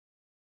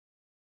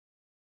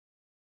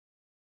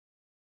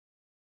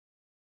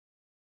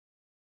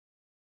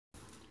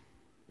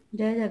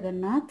जय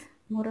जगन्नाथ।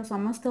 मोर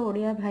समस्त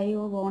ओडिया भाई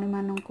और भौणी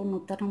मानक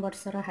नूतन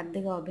वर्षर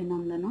हार्दिक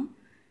अभिनंदन।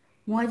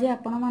 मुझे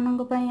आपण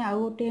मानक आउ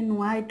गोटे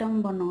नुआ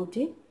आइटम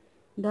बनाऊँगी।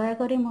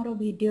 दयाकोरी मोर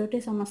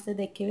भिडटे समस्ते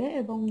देखिए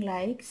एवं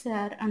लाइक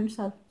शेयर एंड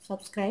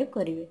सब्सक्राइब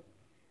करेंगे।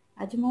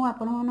 आज मु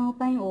आपण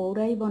मानक ओऊ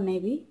राई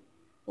बनैबी।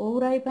 ओऊ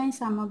राई पई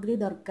सामग्री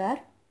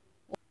दरकार।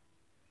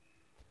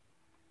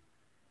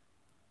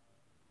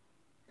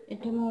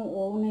 एठी मु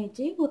ओऊ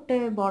नहीं गोटे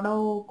बड़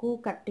ओऊ को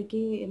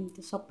काटिकी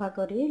एमती सफा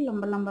करी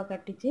लंबा लंबा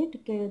काटी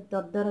टिके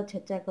दरदर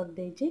छेचा कर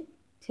देछि।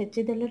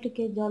 छेची देले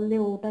टिके जल्दी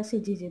ओऊटा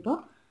सिझी जिवो।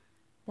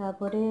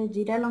 तापरे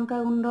जीरा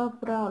लंका गुंड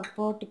पूरा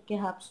अल्प टिके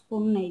हाफ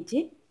स्पून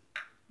नहीं।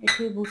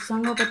 एठी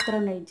भूसंग पत्र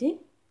नहीं।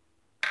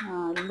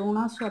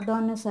 लुण स्वाद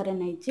अनुसार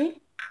नहीं।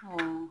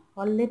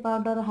 हल्दी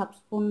पाउडर हाफ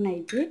स्पून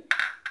नहीं।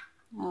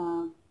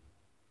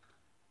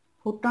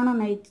 फुटण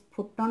नहीं।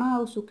 फुटण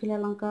और सुखिला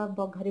लंका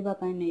बघारिबा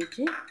पई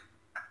नहीं।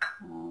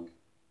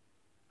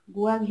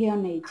 गुआ घी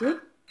नहीं।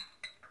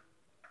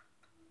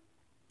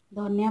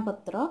 धनिया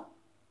पत्र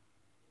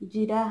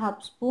जीरा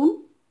हाफ स्पून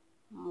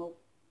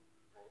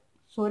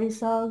सोरिष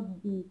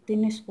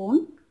 3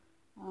 स्पून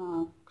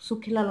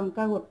सुखिला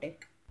लंका गोटे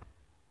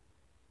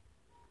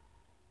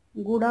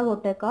गुड़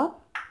गोटे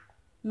कप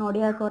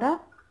नड़िया कोरा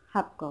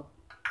हाफ कप।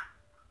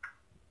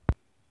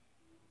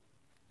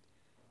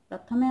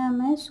 प्रथमे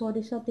आम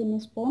सोरिष 3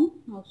 स्पून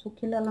और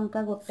सुखिला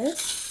लंका गोटे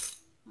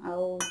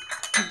आउ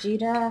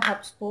जीरा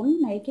हाफ स्पून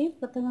नहीं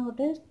प्रथम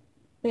गोटे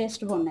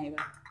पेस्ट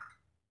बनैबा।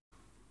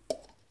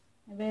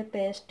 एबे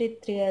पेस्ट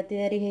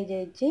तैयारी हो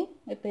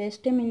जाइए।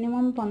 पेस्ट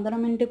मिनिमम 15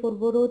 मिनट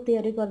पूर्व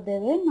तैयारी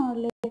करदेवे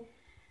नले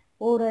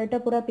ओऊ राईटा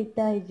पूरा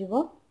पिता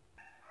हो।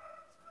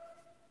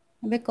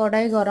 एबे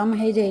कड़ाई गरम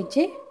हो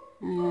जाइए।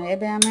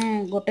 एबे आमे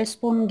गोटे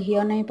स्पून घी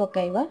नहीं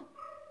पकाइबा।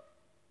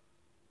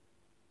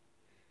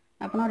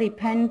 आपण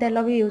रिफाइन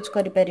तेल भी यूज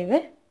करि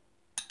परिबे।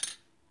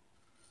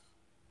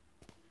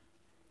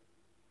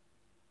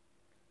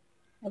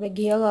 एबे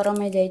घी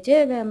गरम हो जाइए।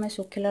 एबे आमे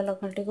सुखिला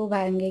लंकाटी को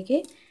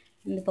भांगिकी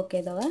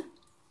पकई दवा।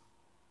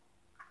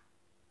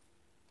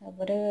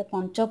 तापरे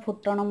पंच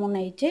फुटण मु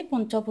नहीं।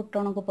 पंच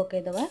फुटण को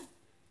पकई दवा।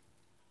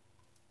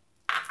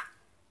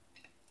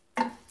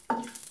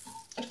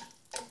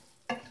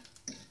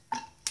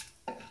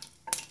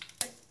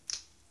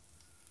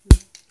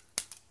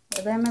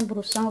 एबे आमे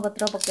भृषंग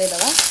पत्र पकई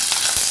दवा।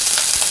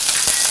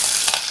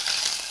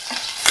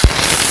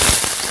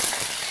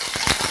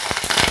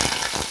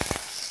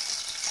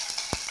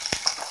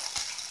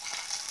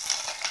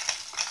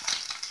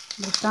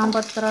 भृषंग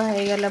पत्र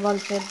हो गले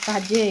भलसे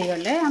भाजी हो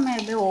गले आमे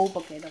एबे ओऊ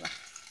पकई दवा।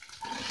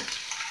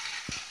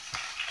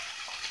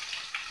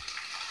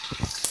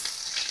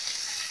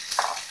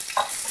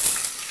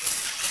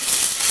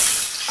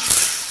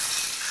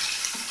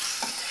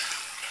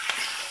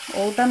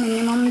 ओऊटा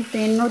मिनिमम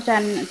 3 ରୁ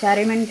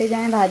 4 मिनट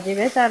जाए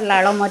भाजिबे तार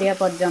लाल मरिया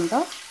पर्यंत।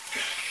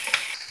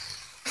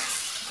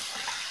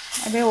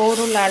 एबे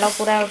ओरू लाल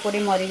पूरा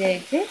पूरी मरी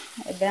जाइए।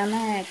 एबे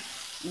आमे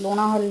लुण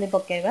हल्दी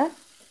पकेबा।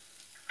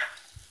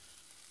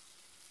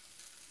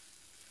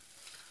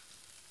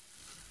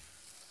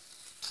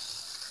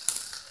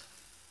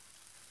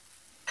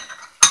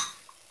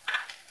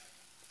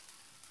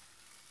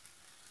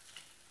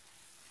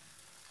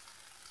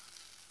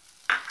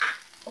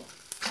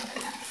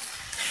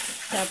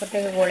 तापरे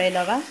गोले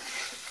दबा।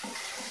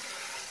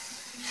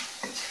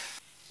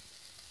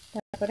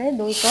 तापरे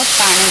 2 कप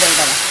पानी दे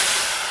दबा।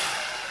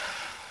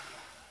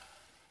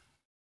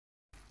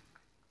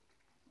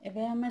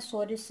 एबे हमें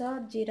सोरिष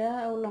जीरा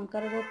और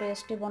लंकार जो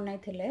पेस्ट बनई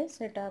थिले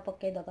सेटा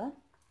पकई दबा।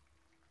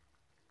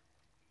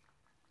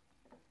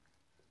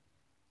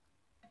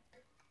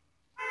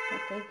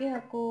 पकईके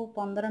आपको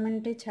 15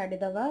 मिनट छाड़ी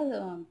दबा।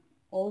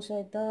 ओऊ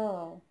सहित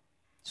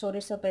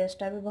सोरिष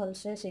पेस्टा भी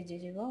भलसे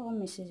सिझीज और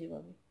मिसीज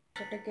भी।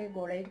 टे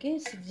गोलैकी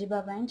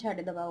सिझा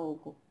छाड़ी दबा। ओऊ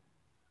को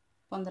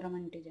 15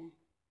 मिनट जाए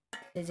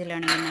सिझिला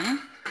ना।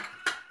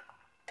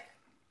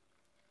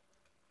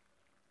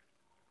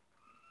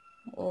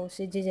 ओ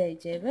सिझी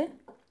जाइए।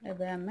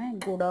 एबे आमे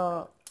गुड़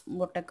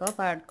गोटे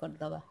कप ऐड कर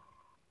दबा।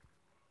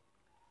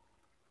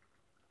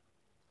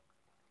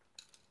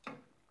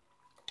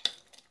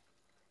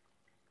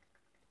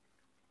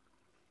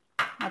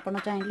 आपण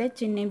चाहिए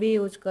चीनी भी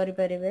यूज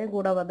करें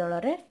गुड़ बदल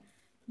रे।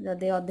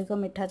 जदि अधिक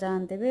मीठा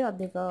चाहते भी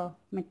अधिक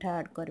मीठा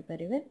ऐड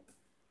करें।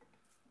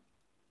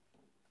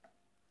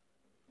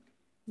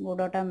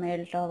 गुड़टा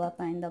मेल्ट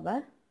होगापाई दबा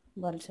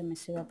भलसे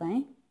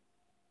मिसवाई।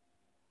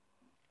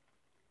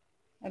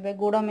 एबे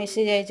गुड़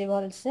मिसी जाइए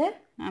भलसे।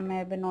 आम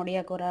एबे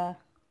नड़िया कोरा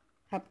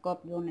हाफ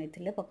कप जो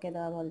नहीं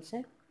पकईदबा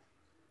भलसे।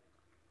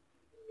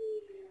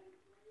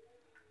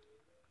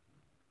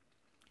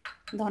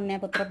 धनिया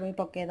पत्र भी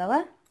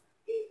पकईदबा।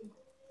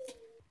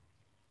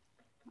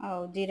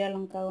 आउ जीरा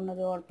लंका गुंड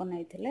जो अल्प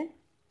नहीं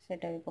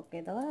सेटा भी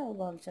पकईदबा और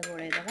भलसे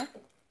गोलैदबा।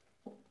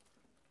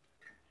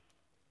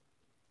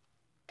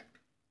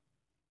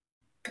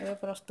 एबे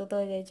प्रस्तुत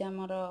हो जाइए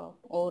आमर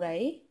ओऊ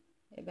राई।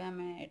 एबे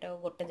आमे एटा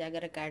गोटे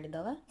जगह काढ़ी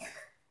दबा।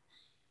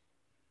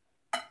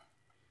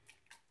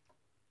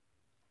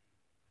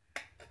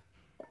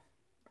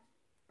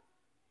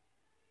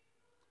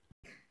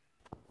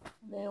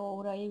 ଏବେ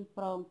ଓଉ ରାଇ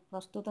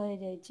ପ୍ରସ୍ତୁତ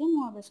ହେଇଯାଇଛି।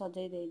 ମୁଁ ଏବେ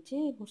ସଜେଇ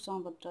ଦେଇଛି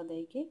ଭୃଷଙ୍ଗ ପତ୍ର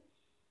ଦେଇକି।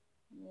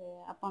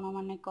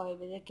 ଆପଣମାନେ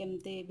କହିବେ ଯେ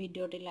କେମିତି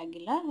ଭିଡ଼ିଓଟି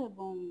ଲାଗିଲା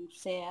ଏବଂ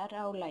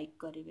ସେୟାର ଆଉ ଲାଇକ୍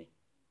କରିବେ।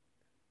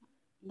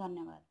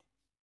 ଧନ୍ୟବାଦ।